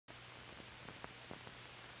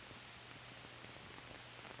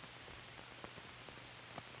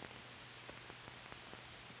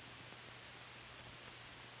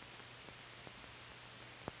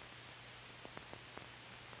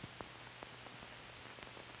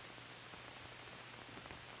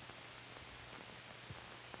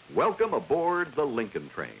Welcome aboard the Lincoln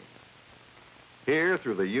train. Here,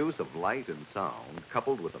 through the use of light and sound,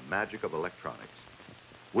 coupled with the magic of electronics,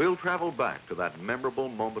 we'll travel back to that memorable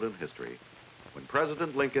moment in history when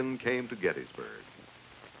President Lincoln came to Gettysburg.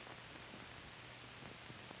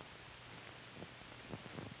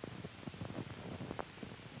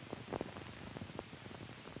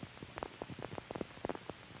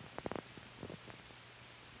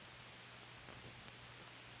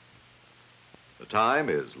 The time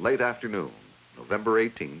is late afternoon, November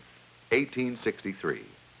 18th, 1863.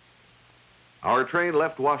 Our train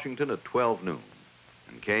left Washington at 12 noon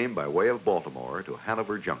and came by way of Baltimore to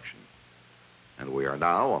Hanover Junction. And we are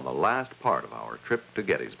now on the last part of our trip to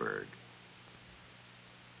Gettysburg.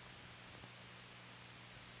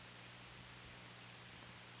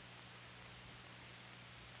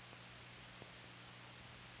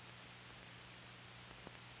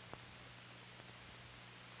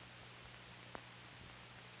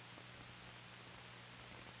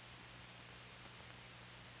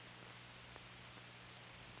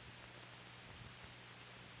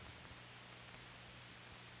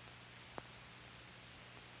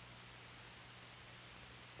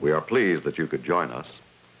 We are pleased that you could join us.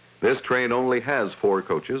 This train only has 4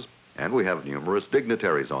 coaches, and we have numerous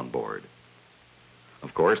dignitaries on board.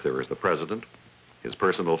 Of course, there is the President, his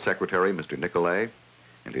personal secretary, Mr. Nicolay,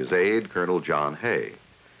 and his aide, Colonel John Hay.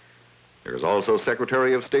 There is also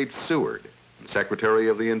Secretary of State Seward and Secretary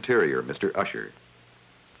of the Interior, Mr. Usher.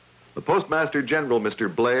 The Postmaster General,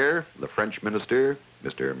 Mr. Blair, the French Minister,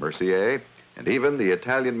 Mr. Mercier, and even the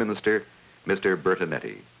Italian Minister, Mr.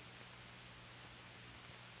 Bertinetti.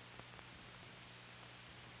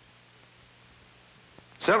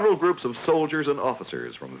 Several groups of soldiers and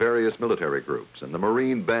officers from various military groups and the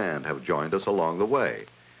Marine Band have joined us along the way.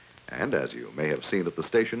 And as you may have seen at the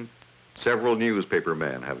station, several newspaper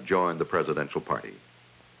men have joined the presidential party.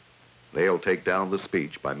 They'll take down the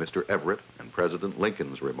speech by Mr. Everett and President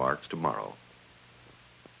Lincoln's remarks tomorrow.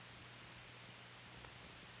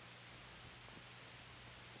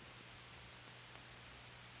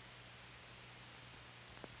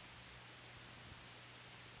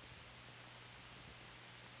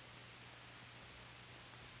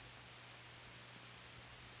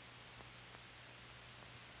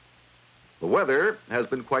 The weather has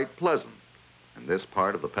been quite pleasant, and this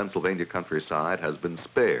part of the Pennsylvania countryside has been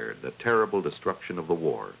spared the terrible destruction of the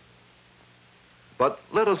war. But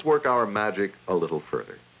let us work our magic a little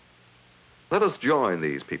further. Let us join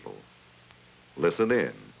these people. Listen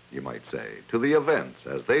in, you might say, to the events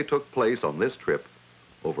as they took place on this trip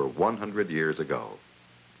over 100 years ago.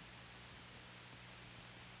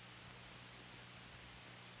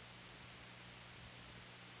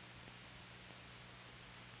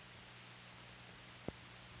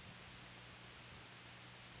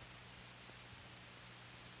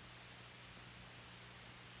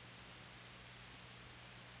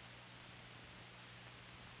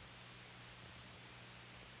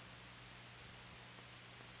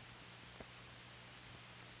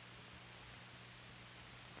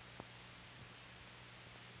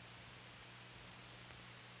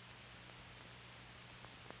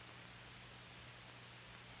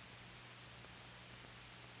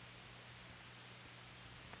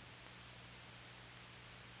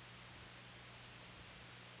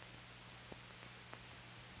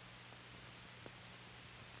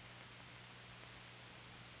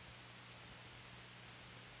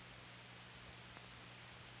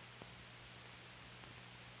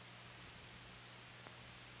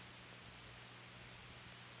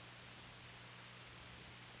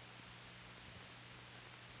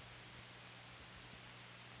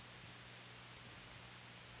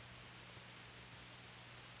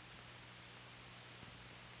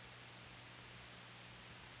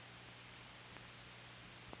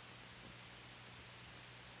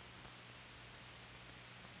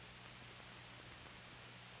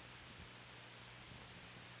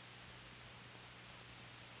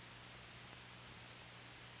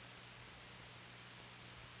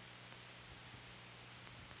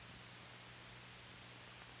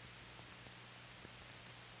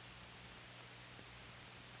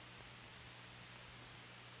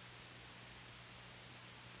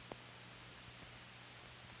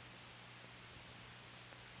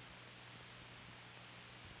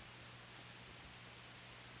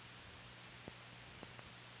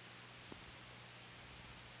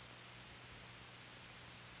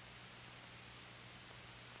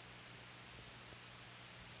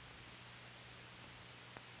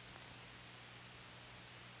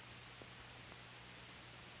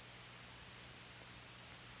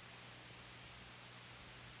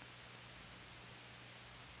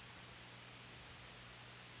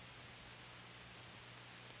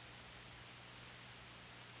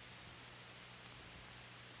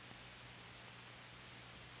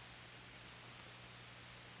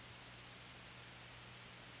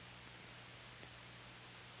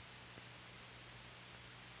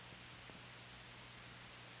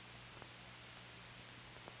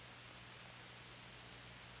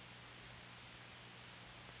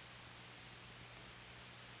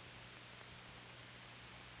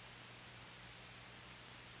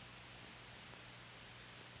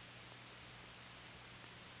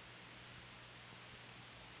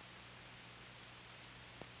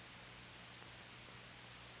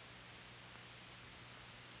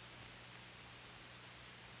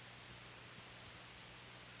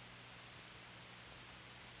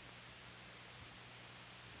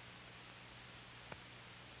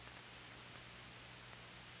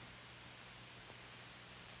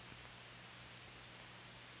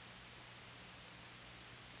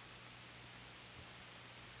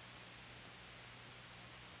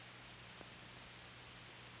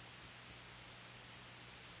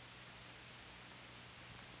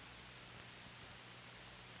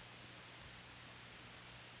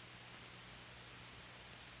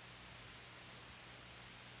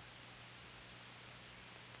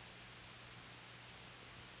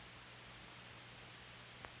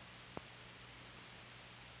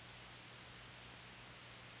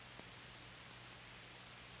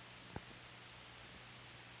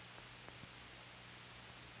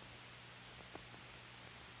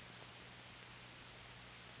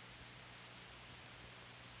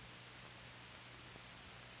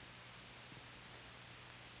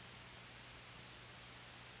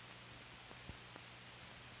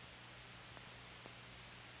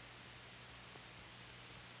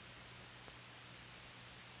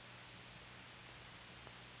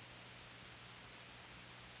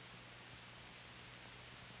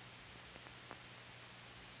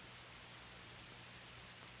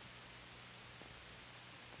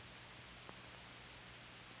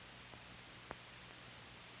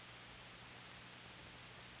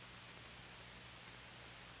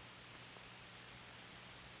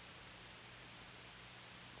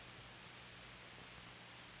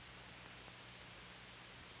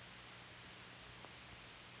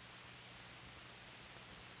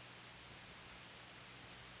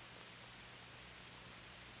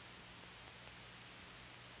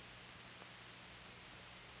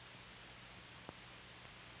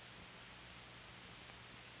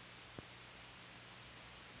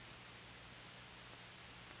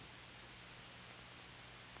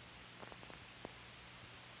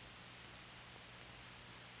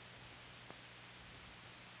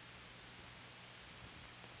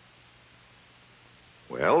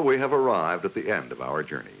 Well, we have arrived at the end of our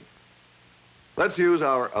journey. Let's use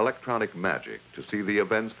our electronic magic to see the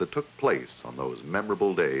events that took place on those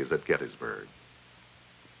memorable days at Gettysburg.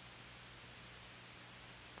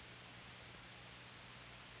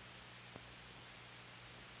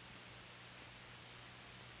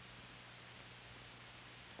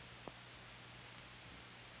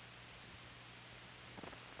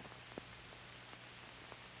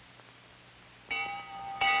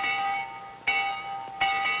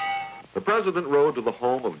 The President rode to the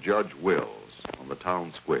home of Judge Wills on the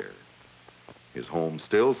town square. His home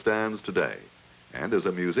still stands today and is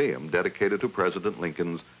a museum dedicated to President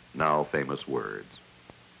Lincoln's now famous words.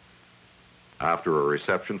 After a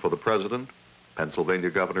reception for the President,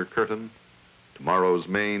 Pennsylvania Governor Curtin, tomorrow's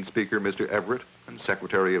Maine Speaker Mr. Everett, and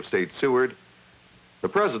Secretary of State Seward, the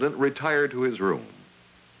President retired to his room.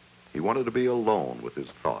 He wanted to be alone with his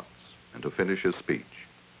thoughts and to finish his speech.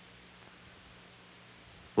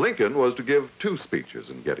 Lincoln was to give 2 speeches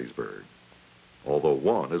in Gettysburg, although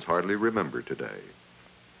one is hardly remembered today.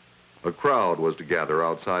 A crowd was to gather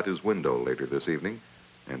outside his window later this evening,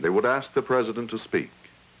 and they would ask the President to speak,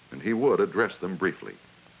 and he would address them briefly.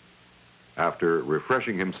 After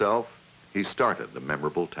refreshing himself, he started the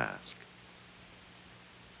memorable task.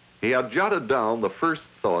 He had jotted down the first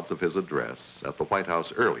thoughts of his address at the White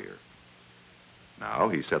House earlier. Now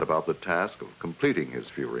he set about the task of completing his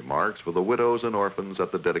few remarks for the widows and orphans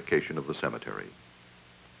at the dedication of the cemetery.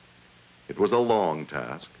 It was a long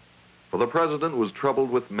task, for the President was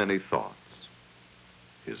troubled with many thoughts.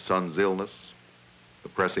 His son's illness, the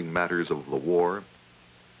pressing matters of the war,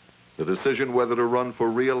 the decision whether to run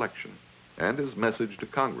for re-election, and his message to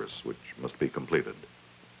Congress, which must be completed.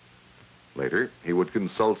 Later, he would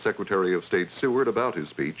consult Secretary of State Seward about his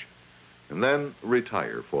speech, and then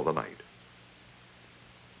retire for the night.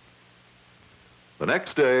 The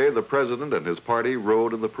next day, the President and his party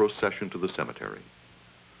rode in the procession to the cemetery.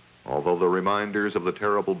 Although the reminders of the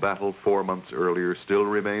terrible battle 4 months earlier still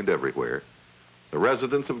remained everywhere, the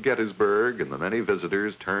residents of Gettysburg and the many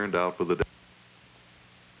visitors turned out for the day.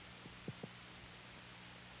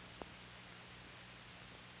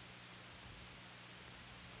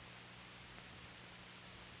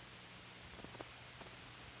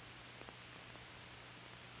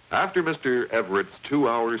 After Mr. Everett's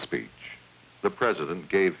 2-hour speech, the President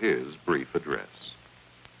gave his brief address.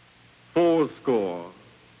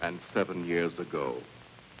 87 years ago,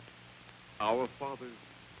 our fathers...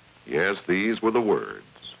 Yes, these were the words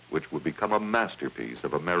which would become a masterpiece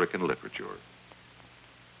of American literature.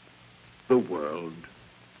 The world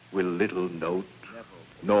will little note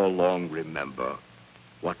nor long remember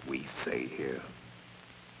what we say here.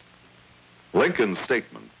 Lincoln's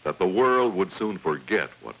statement that the world would soon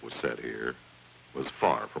forget what was said here was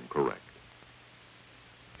far from correct.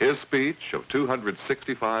 His speech of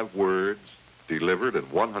 265 words, delivered in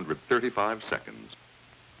 135 seconds,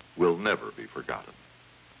 will never be forgotten.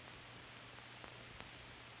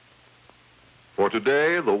 For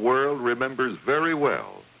today, the world remembers very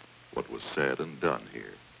well what was said and done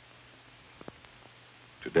here.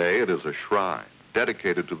 Today, it is a shrine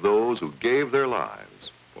dedicated to those who gave their lives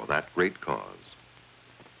for that great cause.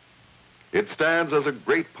 It stands as a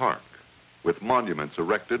great park with monuments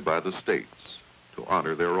erected by the states to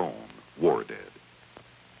honor their own war dead.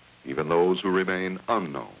 Even those who remain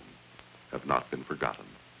unknown have not been forgotten.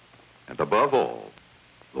 And above all,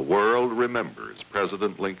 the world remembers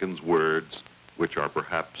President Lincoln's words, which are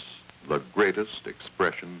perhaps the greatest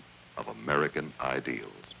expression of American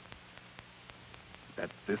ideals.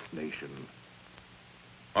 That this nation,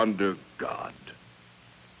 under God,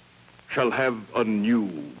 shall have a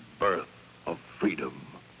new birth of freedom,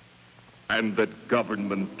 and that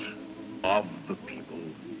government of the people,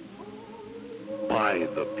 by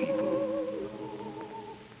the people,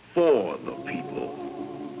 for the people,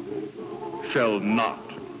 shall not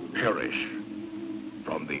perish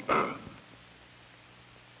from the earth.